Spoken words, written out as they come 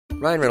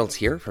Ryan Reynolds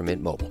here from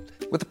Mint Mobile.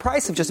 With the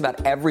price of just about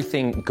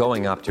everything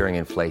going up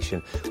during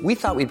inflation, we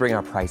thought we'd bring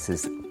our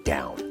prices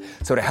down.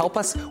 So to help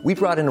us, we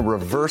brought in a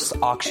reverse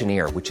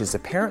auctioneer, which is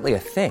apparently a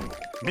thing.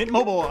 Mint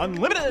Mobile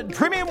Unlimited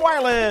Premium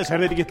Wireless. How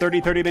to get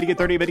 30, 30, bit to get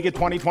 30, bit to get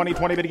 20, 20,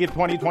 20, bit to get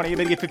 20, 20,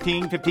 bit to get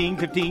 15, 15,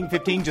 15,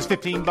 15, just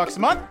 $15 a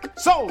month?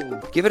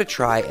 Sold! Give it a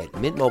try at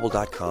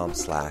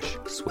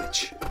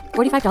mintmobile.com/switch.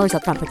 $45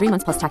 up front for 3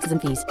 months plus taxes and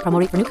fees. Promo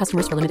rate for new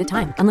customers for limited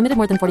time. Unlimited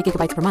more than 40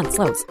 gigabytes per month.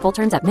 Slows full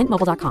terms at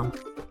mintmobile.com.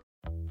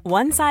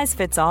 One size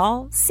fits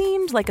all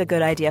seemed like a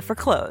good idea for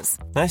clothes.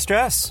 Nice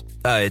dress.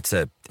 It's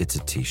a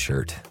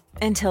t-shirt.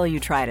 Until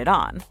you tried it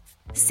on.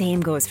 Same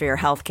goes for your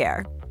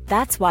healthcare.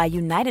 That's why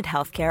United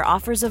Healthcare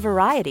offers a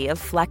variety of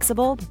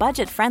flexible,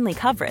 budget-friendly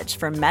coverage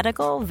for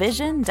medical,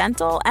 vision,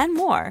 dental, and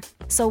more.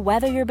 So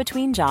whether you're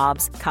between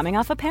jobs, coming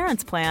off a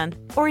parent's plan,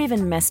 or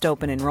even missed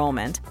open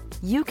enrollment,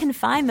 you can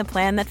find the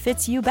plan that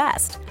fits you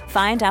best.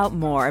 Find out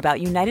more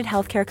about United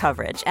Healthcare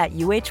coverage at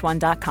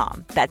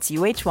uh1.com. That's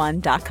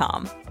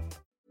uh1.com.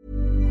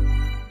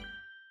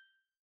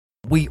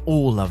 We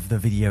all love the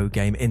video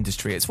game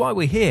industry, it's why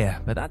we're here,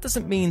 but that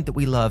doesn't mean that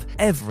we love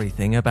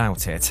everything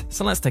about it.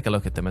 So let's take a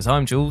look at them. As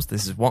I'm Jules,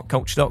 this is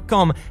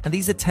WhatCulture.com, and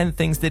these are 10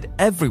 things that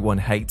everyone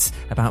hates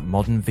about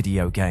modern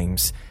video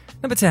games.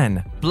 Number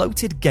 10,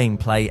 bloated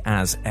gameplay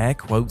as air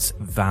quotes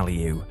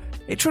value.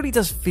 It truly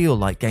does feel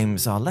like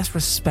games are less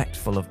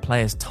respectful of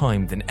players'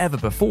 time than ever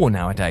before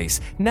nowadays.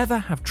 Never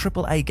have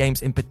AAA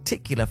games in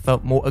particular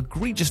felt more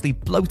egregiously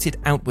bloated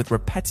out with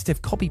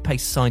repetitive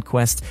copy-paste side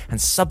quests and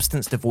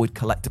substance-devoid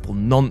collectible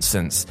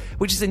nonsense,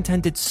 which is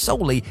intended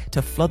solely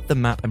to flood the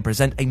map and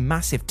present a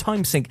massive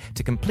time sink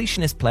to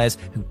completionist players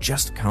who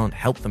just can't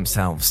help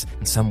themselves.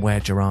 And somewhere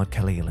Gerard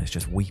Khalil is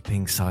just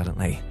weeping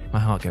silently. My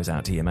heart goes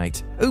out to you,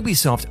 mate.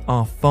 Ubisoft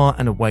are far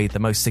and away the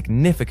most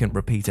significant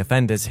repeat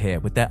offenders here,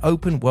 with their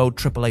open-world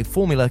AAA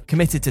formula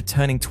committed to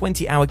turning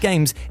 20-hour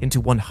games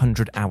into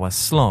 100-hour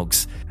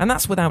slogs. And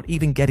that's without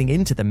even getting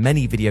into the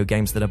many video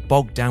games that are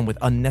bogged down with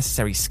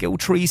unnecessary skill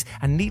trees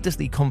and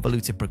needlessly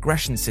convoluted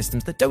progression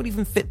systems that don't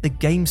even fit the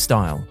game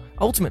style.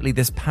 Ultimately,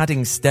 this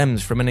padding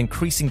stems from an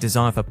increasing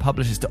desire for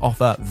publishers to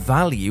offer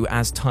value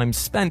as time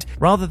spent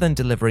rather than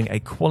delivering a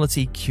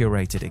quality,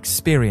 curated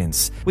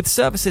experience. With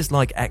services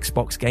like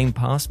Xbox Game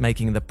Pass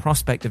making the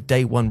prospect of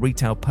day one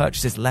retail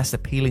purchases less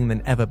appealing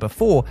than ever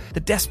before, the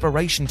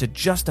desperation to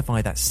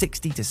justify that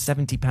 £60 to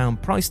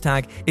 £70 price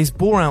tag is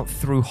bore out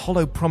through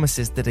hollow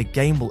promises that a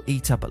game will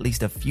eat up at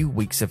least a few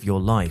weeks of your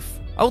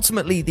life.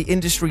 Ultimately, the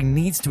industry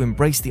needs to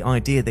embrace the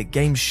idea that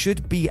games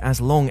should be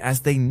as long as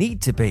they need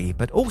to be,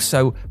 but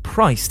also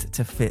priced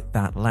to fit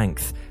that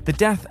length. The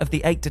death of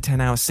the 8 to 10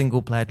 hour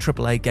single-player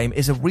AAA game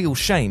is a real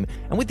shame,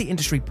 and with the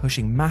industry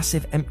pushing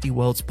massive empty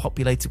worlds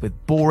populated with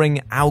boring,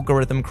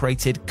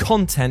 algorithm-created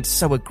content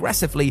so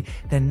aggressively,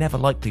 they're never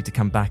likely to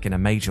come back in a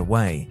major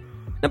way.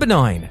 Number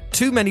 9.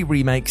 Too many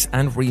remakes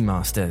and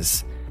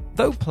remasters.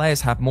 Though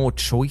players have more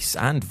choice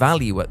and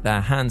value at their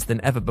hands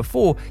than ever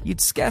before, you'd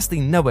scarcely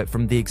know it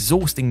from the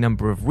exhausting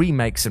number of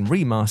remakes and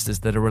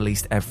remasters that are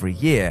released every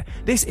year.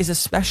 This is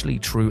especially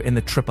true in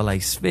the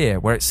AAA sphere,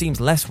 where it seems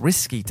less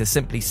risky to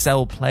simply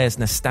sell players'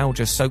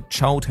 nostalgia-soaked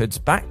childhoods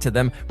back to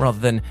them rather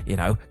than,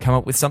 come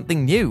up with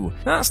something new.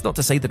 That's not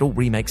to say that all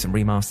remakes and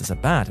remasters are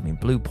bad. I mean,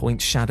 Blue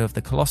Point's Shadow of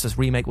the Colossus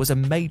remake was a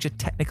major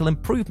technical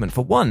improvement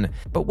for one.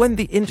 But when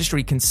the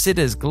industry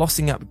considers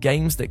glossing up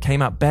games that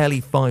came out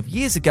barely 5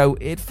 years ago,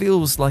 it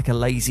feels like a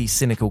lazy,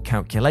 cynical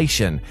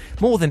calculation.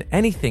 More than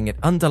anything, it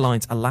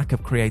underlines a lack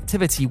of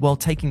creativity while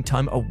taking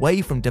time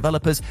away from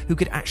developers who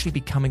could actually be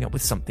coming up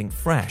with something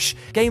fresh.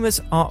 Gamers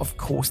are, of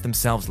course,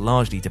 themselves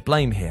largely to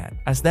blame here,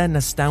 as their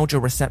nostalgia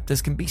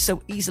receptors can be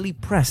so easily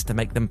pressed to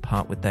make them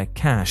part with their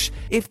cash.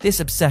 If this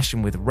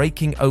obsession with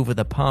raking over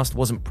the past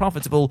wasn't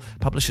profitable,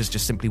 publishers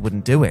just simply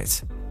wouldn't do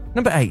it.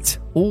 Number 8.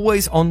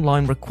 Always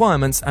online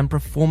requirements and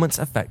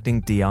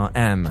performance-affecting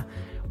DRM.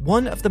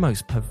 One of the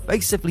most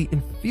pervasively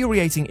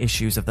infuriating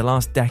issues of the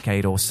last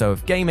decade or so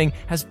of gaming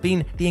has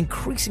been the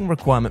increasing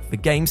requirement for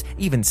games,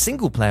 even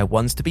single-player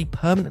ones, to be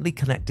permanently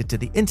connected to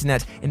the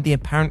internet in the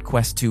apparent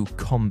quest to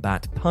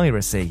combat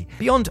piracy.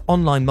 Beyond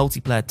online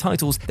multiplayer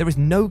titles, there is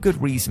no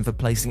good reason for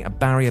placing a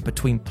barrier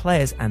between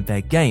players and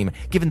their game,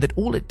 given that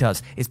all it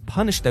does is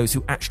punish those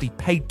who actually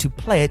paid to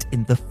play it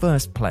in the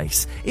first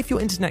place. If your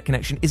internet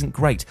connection isn't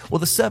great or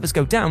the servers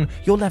go down,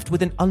 you're left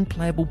with an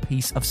unplayable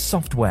piece of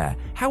software.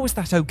 How is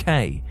that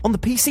okay? On the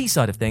PC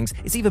side of things,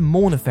 it's even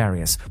more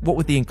nefarious, what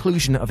with the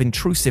inclusion of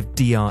intrusive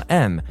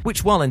DRM,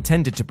 which, while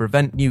intended to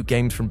prevent new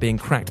games from being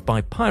cracked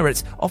by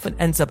pirates, often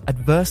ends up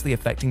adversely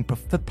affecting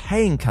for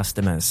paying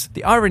customers.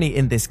 The irony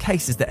in this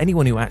case is that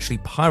anyone who actually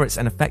pirates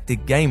an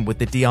affected game with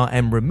the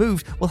DRM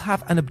removed will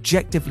have an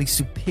objectively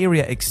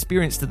superior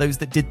experience to those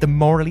that did the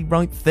morally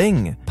right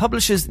thing.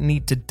 Publishers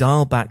need to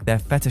dial back their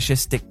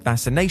fetishistic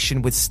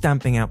fascination with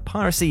stamping out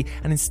piracy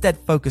and instead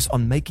focus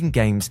on making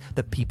games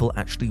that people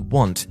actually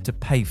want to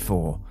pay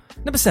for.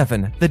 Number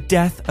 7. The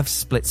death of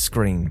split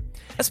screen.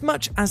 As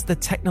much as the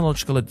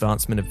technological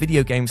advancement of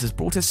video games has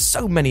brought us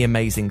so many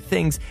amazing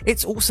things,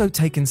 it's also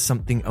taken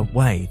something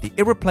away, the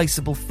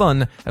irreplaceable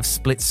fun of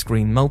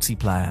split-screen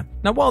multiplayer.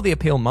 Now, while the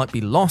appeal might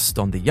be lost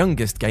on the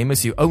youngest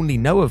gamers who only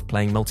know of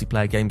playing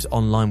multiplayer games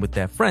online with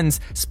their friends,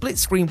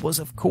 split-screen was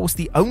of course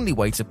the only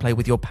way to play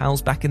with your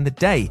pals back in the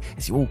day,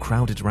 as you all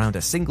crowded around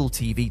a single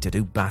TV to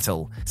do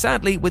battle.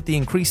 Sadly, with the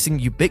increasing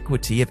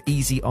ubiquity of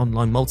easy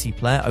online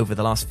multiplayer over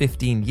the last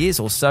 15 years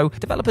or so,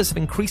 developers have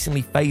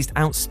increasingly phased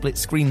out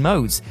split-screen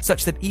modes,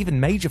 such that even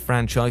major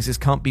franchises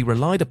can't be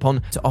relied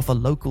upon to offer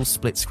local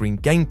split-screen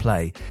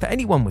gameplay. For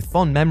anyone with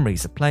fond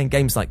memories of playing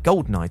games like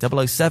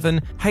GoldenEye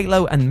 007,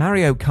 Halo and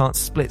Mario Kart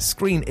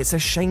split-screen, it's a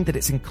shame that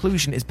its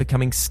inclusion is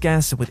becoming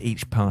scarcer with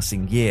each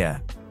passing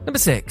year. Number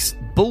 6.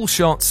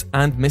 Bullshots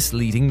and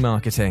misleading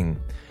marketing.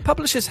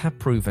 Publishers have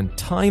proven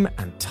time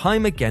and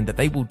time again that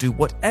they will do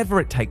whatever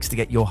it takes to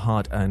get your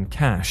hard-earned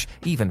cash,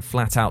 even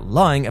flat-out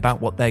lying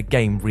about what their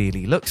game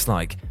really looks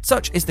like.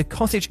 Such is the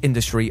cottage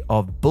industry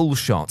of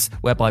bullshots,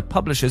 whereby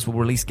publishers will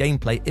release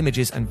gameplay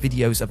images and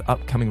videos of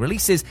upcoming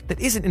releases that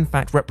isn't in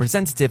fact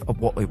representative of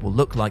what it will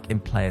look like in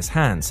players'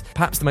 hands.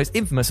 Perhaps the most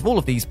infamous of all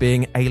of these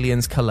being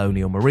Aliens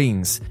Colonial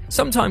Marines.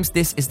 Sometimes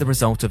this is the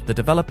result of the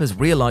developers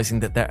realizing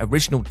that their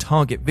original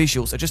target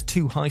visuals are just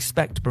too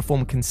high-spec to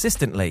perform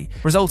consistently,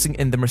 resulting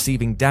in them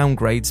receiving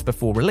downgrades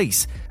before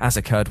release, as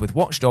occurred with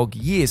Watch Dogs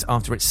years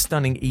after its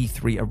stunning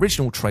E3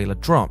 original trailer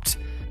dropped.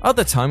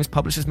 Other times,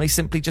 publishers may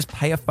simply just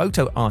pay a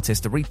photo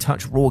artist to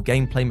retouch raw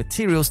gameplay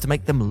materials to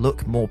make them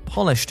look more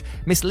polished,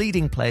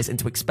 misleading players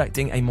into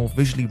expecting a more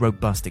visually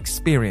robust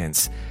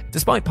experience.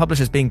 Despite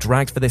publishers being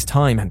dragged for this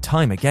time and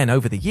time again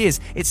over the years,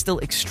 it's still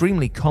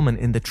extremely common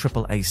in the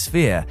AAA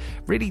sphere.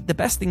 Really, the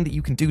best thing that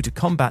you can do to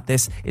combat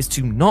this is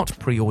to not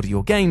pre-order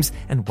your games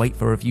and wait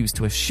for reviews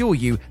to assure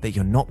you that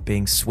you're not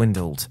being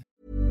swindled.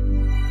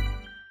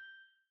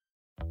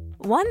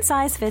 One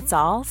size fits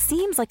all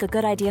seems like a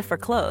good idea for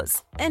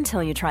clothes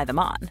until you try them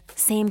on.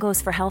 Same goes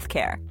for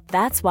healthcare.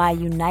 That's why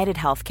United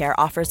Healthcare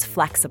offers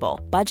flexible,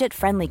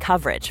 budget-friendly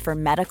coverage for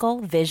medical,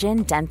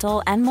 vision,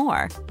 dental, and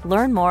more.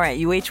 Learn more at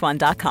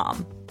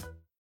uh1.com.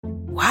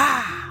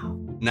 Wow.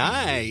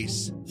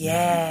 Nice.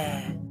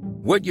 Yeah.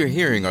 What you're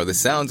hearing are the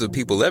sounds of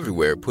people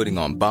everywhere putting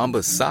on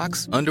Bombas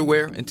socks,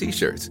 underwear, and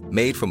T-shirts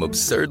made from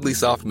absurdly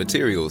soft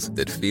materials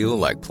that feel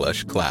like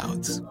plush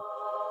clouds.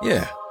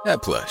 Yeah,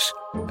 that plush.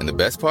 And the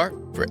best part?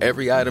 For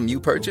every item you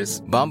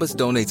purchase, Bombas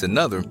donates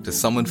another to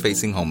someone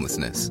facing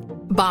homelessness.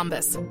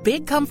 Bombas.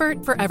 Big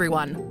comfort for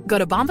everyone. Go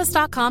to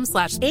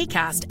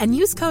bombas.com/ACAST and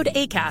use code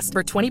ACAST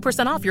for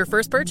 20% off your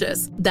first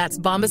purchase. That's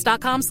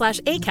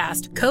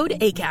bombas.com/ACAST. Code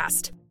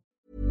ACAST.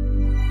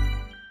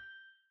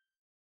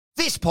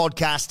 This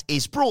podcast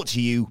is brought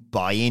to you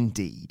by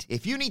Indeed.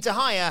 If you need to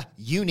hire,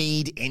 you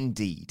need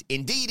Indeed.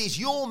 Indeed is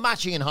your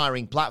matching and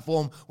hiring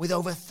platform with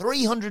over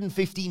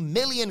 350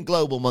 million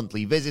global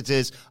monthly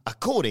visitors,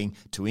 according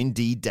to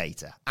Indeed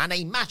data, and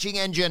a matching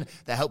engine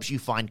that helps you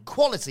find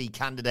quality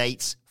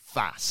candidates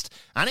fast.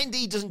 And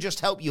Indeed doesn't just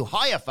help you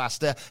hire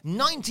faster.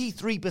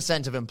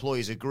 93% of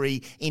employers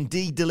agree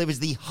Indeed delivers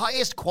the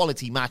highest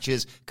quality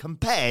matches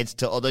compared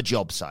to other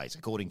job sites,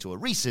 according to a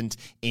recent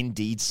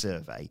Indeed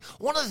survey.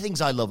 One of the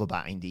things I love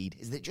about Indeed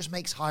is that it just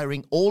makes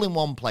hiring all in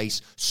one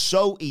place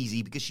so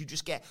easy because you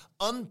just get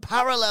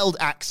unparalleled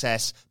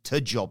access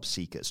to job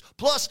seekers.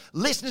 Plus,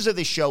 listeners of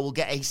this show will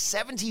get a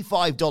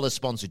 $75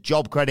 sponsored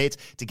job credit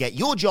to get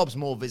your jobs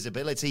more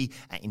visibility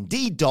at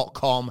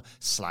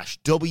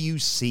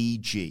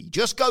Indeed.com/WCG.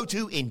 Just go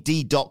to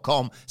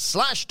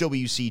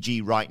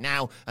Indeed.com/WCG right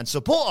now and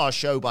support our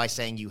show by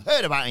saying you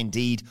heard about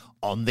Indeed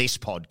on this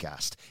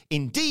podcast.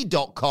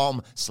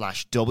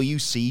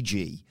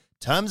 Indeed.com/WCG.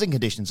 Terms and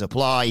conditions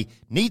apply.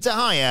 Need to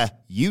hire?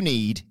 You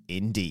need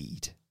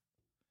Indeed.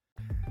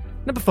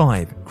 Number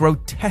 5.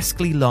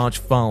 Grotesquely large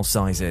file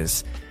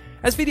sizes.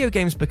 As video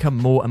games become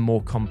more and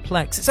more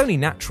complex, it's only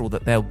natural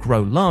that they'll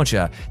grow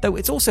larger, though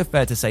it's also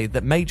fair to say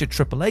that major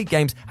AAA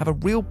games have a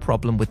real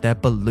problem with their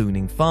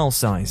ballooning file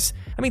size.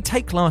 I mean,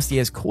 take last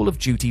year's Call of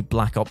Duty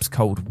Black Ops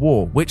Cold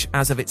War, which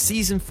as of its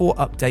Season 4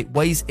 update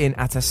weighs in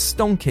at a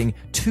stonking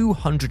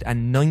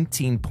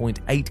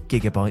 219.8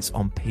 gigabytes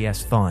on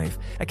PS5,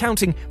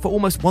 accounting for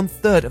almost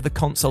one-third of the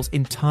console's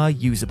entire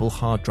usable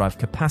hard drive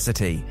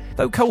capacity.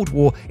 Though Cold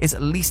War is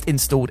at least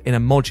installed in a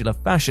modular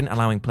fashion,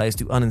 allowing players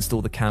to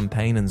uninstall the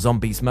campaign and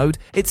zombies mode,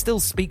 it still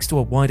speaks to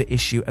a wider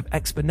issue of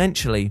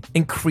exponentially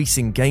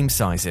increasing game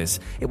sizes.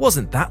 It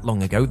wasn't that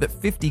long ago that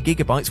 50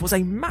 gigabytes was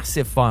a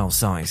massive file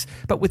size,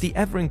 but with the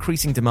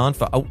ever-increasing demand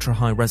for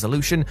ultra-high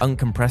resolution,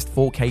 uncompressed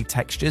 4K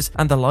textures,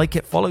 and the like,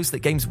 it follows that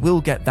games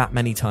will get that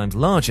many times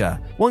larger.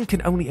 One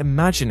can only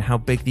imagine how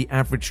big the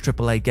average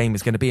AAA game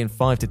is going to be in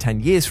 5 to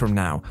 10 years from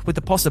now. With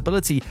the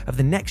possibility of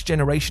the next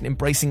generation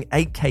embracing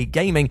 8K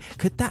gaming,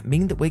 could that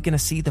mean that we're going to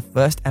see the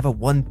first ever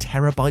 1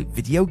 terabyte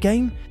video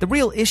game? The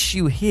real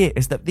issue here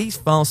is that these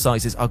file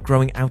sizes are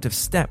growing out of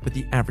step with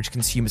the average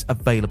consumer's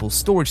available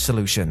storage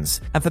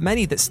solutions. And for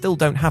many that still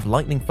don't have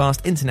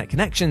lightning-fast internet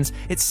connections,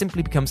 it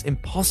simply becomes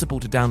impossible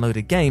to download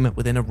a game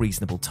within a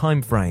reasonable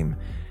time frame.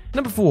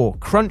 Number 4,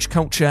 crunch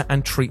culture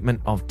and treatment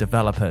of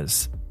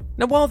developers.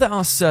 Now, while there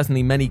are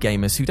certainly many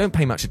gamers who don't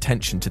pay much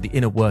attention to the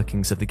inner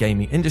workings of the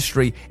gaming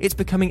industry, it's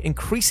becoming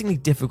increasingly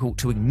difficult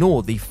to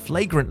ignore the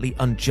flagrantly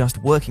unjust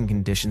working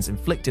conditions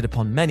inflicted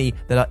upon many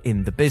that are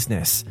in the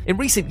business. In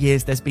recent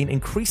years, there's been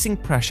increasing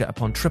pressure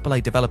upon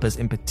AAA developers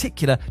in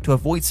particular to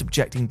avoid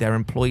subjecting their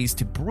employees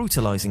to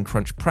brutalizing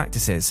crunch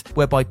practices,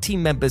 whereby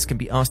team members can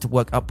be asked to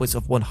work upwards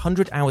of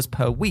 100 hours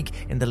per week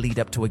in the lead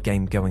up to a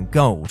game going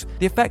gold.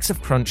 The effects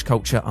of crunch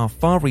culture are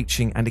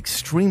far-reaching and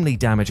extremely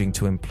damaging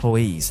to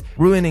employees,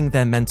 ruining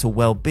their mental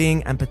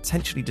well-being and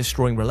potentially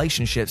destroying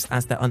relationships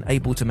as they're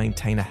unable to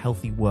maintain a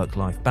healthy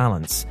work-life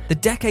balance. The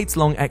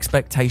decades-long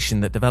expectation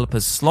that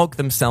developers slog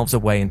themselves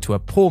away into a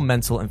poor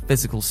mental and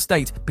physical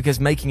state because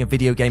making a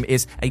video game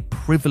is a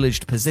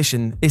privileged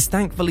position is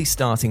thankfully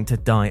starting to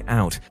die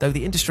out, though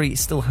the industry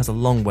still has a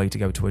long way to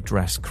go to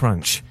address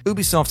crunch.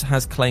 Ubisoft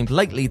has claimed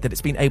lately that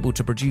it's been able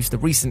to produce the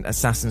recent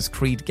Assassin's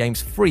Creed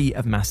games free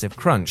of massive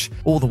crunch,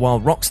 all the while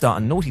Rockstar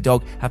and Naughty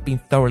Dog have been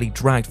thoroughly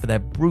dragged for their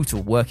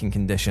brutal working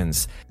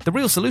conditions. The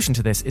real solution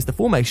to this is the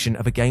formation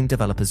of a game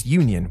developers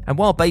union, and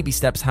while baby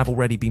steps have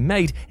already been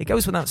made, it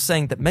goes without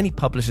saying that many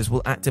publishers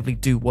will actively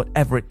do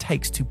whatever it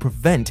takes to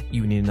prevent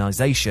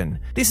unionization.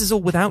 This is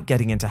all without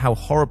getting into how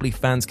horribly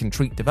fans can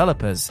treat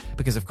developers,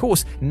 because of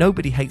course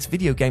nobody hates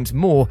video games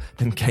more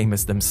than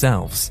gamers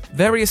themselves.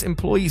 Various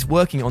employees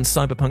working on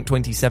Cyberpunk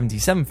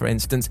 2077, for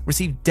instance,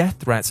 received death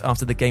threats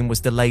after the game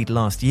was delayed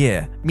last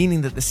year,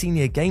 meaning that the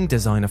senior game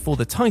designer for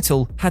the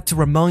title had to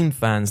remind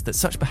fans that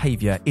such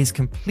behavior is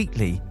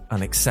completely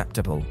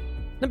unacceptable.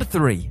 Number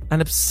 3,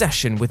 an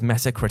obsession with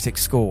Metacritic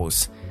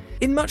scores.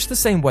 In much the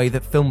same way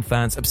that film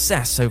fans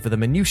obsess over the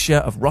minutiae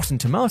of Rotten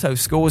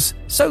Tomatoes scores,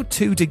 so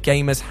too do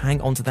gamers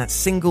hang onto that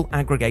single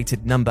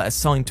aggregated number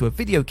assigned to a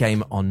video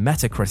game on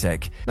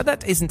Metacritic. But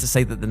that isn't to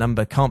say that the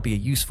number can't be a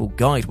useful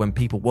guide when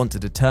people want to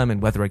determine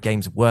whether a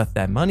game's worth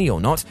their money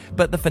or not,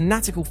 but the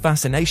fanatical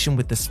fascination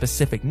with the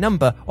specific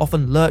number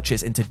often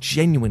lurches into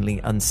genuinely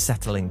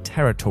unsettling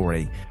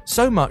territory.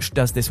 So much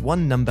does this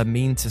one number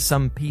mean to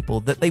some people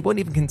that they won't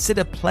even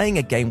consider playing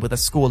a game with a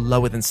score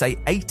lower than, say,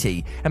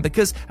 80, and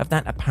because of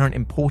that apparent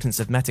importance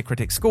of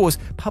Metacritic scores,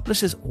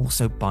 publishers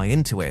also buy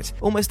into it.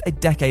 Almost a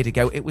decade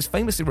ago, it was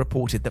famously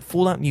reported that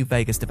Fallout New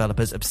Vegas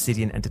developers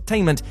Obsidian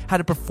Entertainment had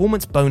a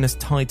performance bonus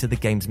tied to the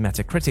game's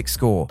Metacritic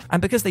score,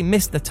 and because they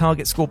missed the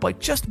target score by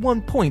just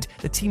 1 point,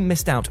 the team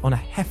missed out on a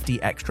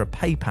hefty extra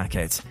pay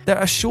packet. There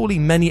are surely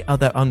many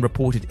other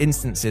unreported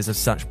instances of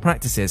such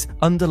practices,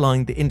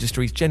 underlying the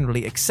industry's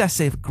generally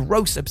excessive,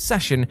 gross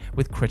obsession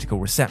with critical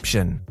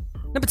reception.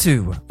 Number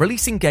 2,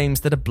 releasing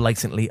games that are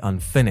blatantly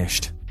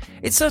unfinished.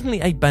 It's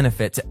certainly a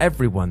benefit to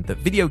everyone that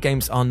video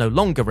games are no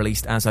longer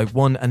released as a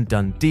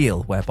one-and-done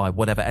deal, whereby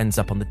whatever ends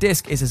up on the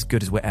disc is as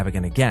good as we're ever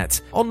going to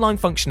get. Online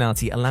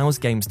functionality allows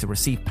games to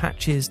receive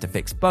patches, to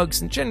fix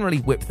bugs, and generally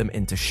whip them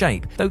into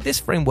shape, though this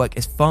framework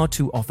is far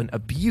too often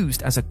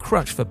abused as a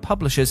crutch for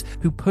publishers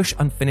who push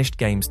unfinished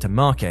games to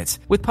market.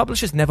 With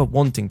publishers never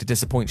wanting to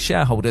disappoint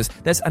shareholders,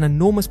 there's an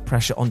enormous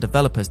pressure on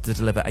developers to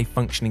deliver a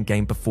functioning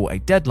game before a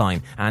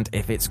deadline, and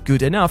if it's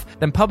good enough,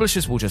 then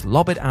publishers will just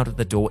lob it out of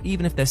the door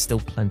even if there's still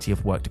plenty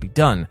of work to be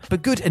done.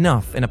 But good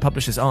enough in a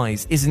publisher's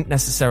eyes isn't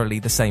necessarily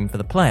the same for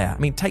the player. I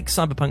mean, take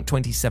Cyberpunk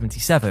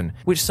 2077,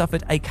 which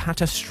suffered a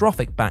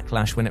catastrophic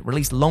backlash when it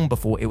released long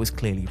before it was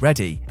clearly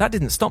ready. That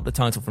didn't stop the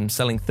title from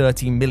selling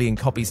 13 million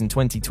copies in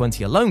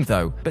 2020 alone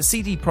though, but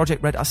CD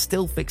Projekt Red are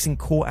still fixing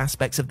core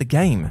aspects of the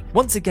game.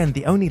 Once again,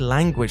 the only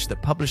language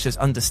that publishers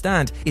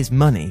understand is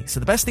money, so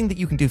the best thing that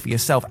you can do for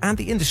yourself and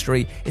the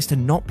industry is to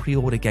not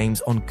pre-order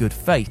games on good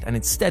faith and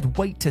instead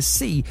wait to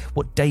see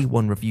what day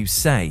one reviews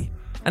say.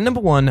 And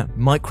number 1,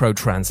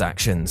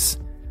 microtransactions.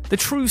 The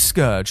true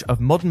scourge of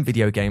modern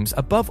video games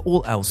above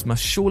all else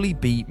must surely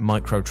be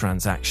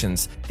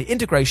microtransactions, the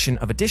integration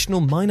of additional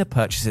minor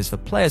purchases for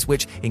players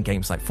which, in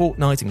games like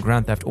Fortnite and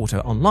Grand Theft Auto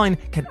Online,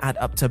 can add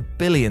up to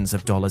billions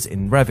of dollars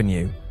in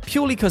revenue.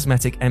 Purely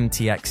cosmetic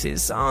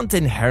MTXs aren't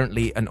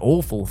inherently an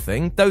awful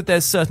thing, though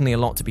there's certainly a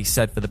lot to be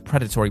said for the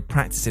predatory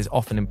practices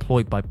often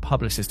employed by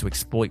publishers to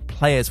exploit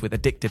players with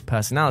addictive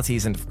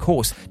personalities and, of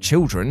course,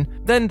 children.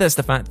 Then there's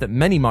the fact that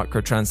many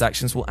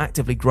microtransactions will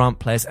actively grant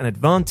players an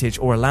advantage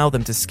or allow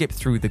them to skip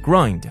through the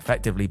grind,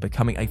 effectively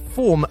becoming a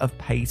form of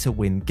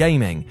pay-to-win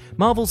gaming.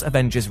 Marvel's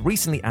Avengers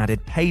recently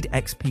added paid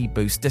XP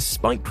boosts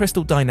despite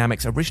Crystal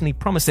Dynamics originally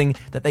promising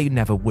that they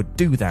never would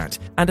do that,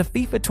 and a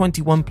FIFA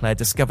 21 player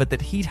discovered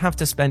that he'd have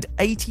to spend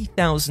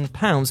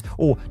 £80,000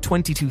 or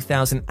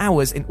 22,000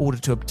 hours in order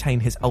to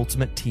obtain his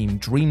Ultimate Team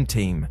Dream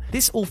Team.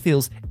 This all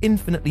feels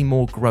infinitely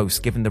more gross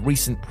given the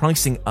recent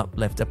pricing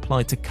uplift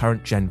applied to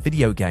current-gen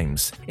video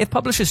games. If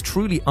publishers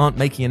truly aren't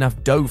making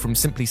enough dough from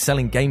simply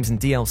selling games and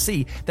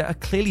DLC, there are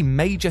clearly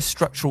major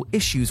structural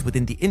issues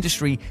within the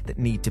industry that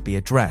need to be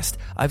addressed.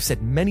 I've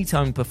said many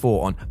times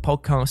before on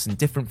podcasts and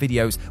different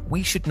videos,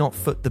 we should not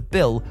foot the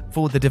bill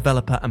for the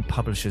developer and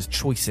publisher's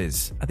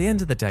choices. At the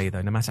end of the day,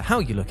 though, no matter how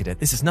you look at it,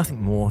 this is nothing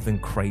more than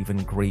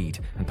craven greed,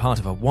 and part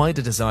of a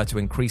wider desire to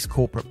increase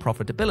corporate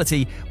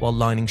profitability while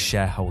lining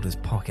shareholders'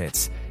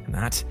 pockets. And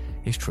that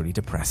is truly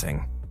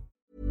depressing.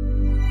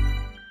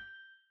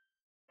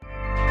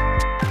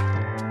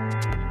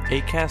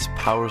 Acast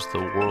powers the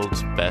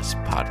world's best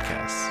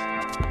podcasts.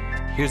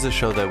 Here's a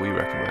show that we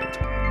recommend.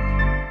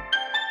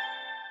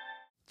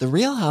 The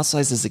Real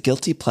Housewives is a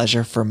guilty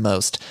pleasure for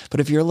most,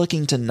 but if you're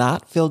looking to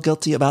not feel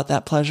guilty about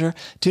that pleasure,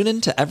 tune in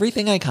to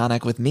Everything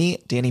Iconic with me,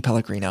 Danny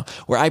Pellegrino,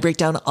 where I break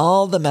down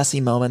all the messy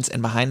moments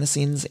and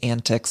behind-the-scenes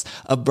antics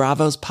of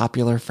Bravo's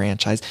popular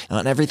franchise. And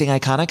on Everything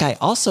Iconic, I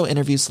also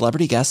interview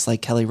celebrity guests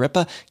like Kelly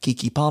Ripa,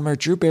 Keke Palmer,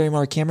 Drew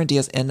Barrymore, Cameron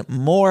Diaz, and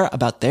more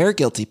about their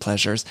guilty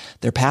pleasures,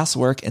 their past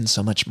work, and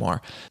so much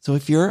more. So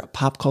if you're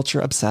pop culture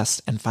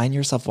obsessed and find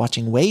yourself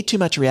watching way too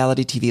much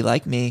reality TV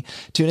like me,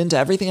 tune into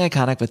Everything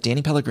Iconic with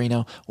Danny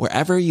Pellegrino,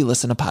 wherever you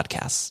listen to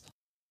podcasts.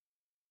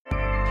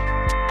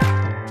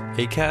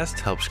 Acast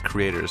helps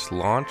creators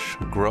launch,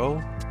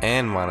 grow,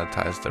 and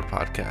monetize their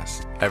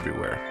podcasts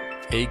everywhere.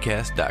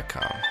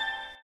 Acast.com.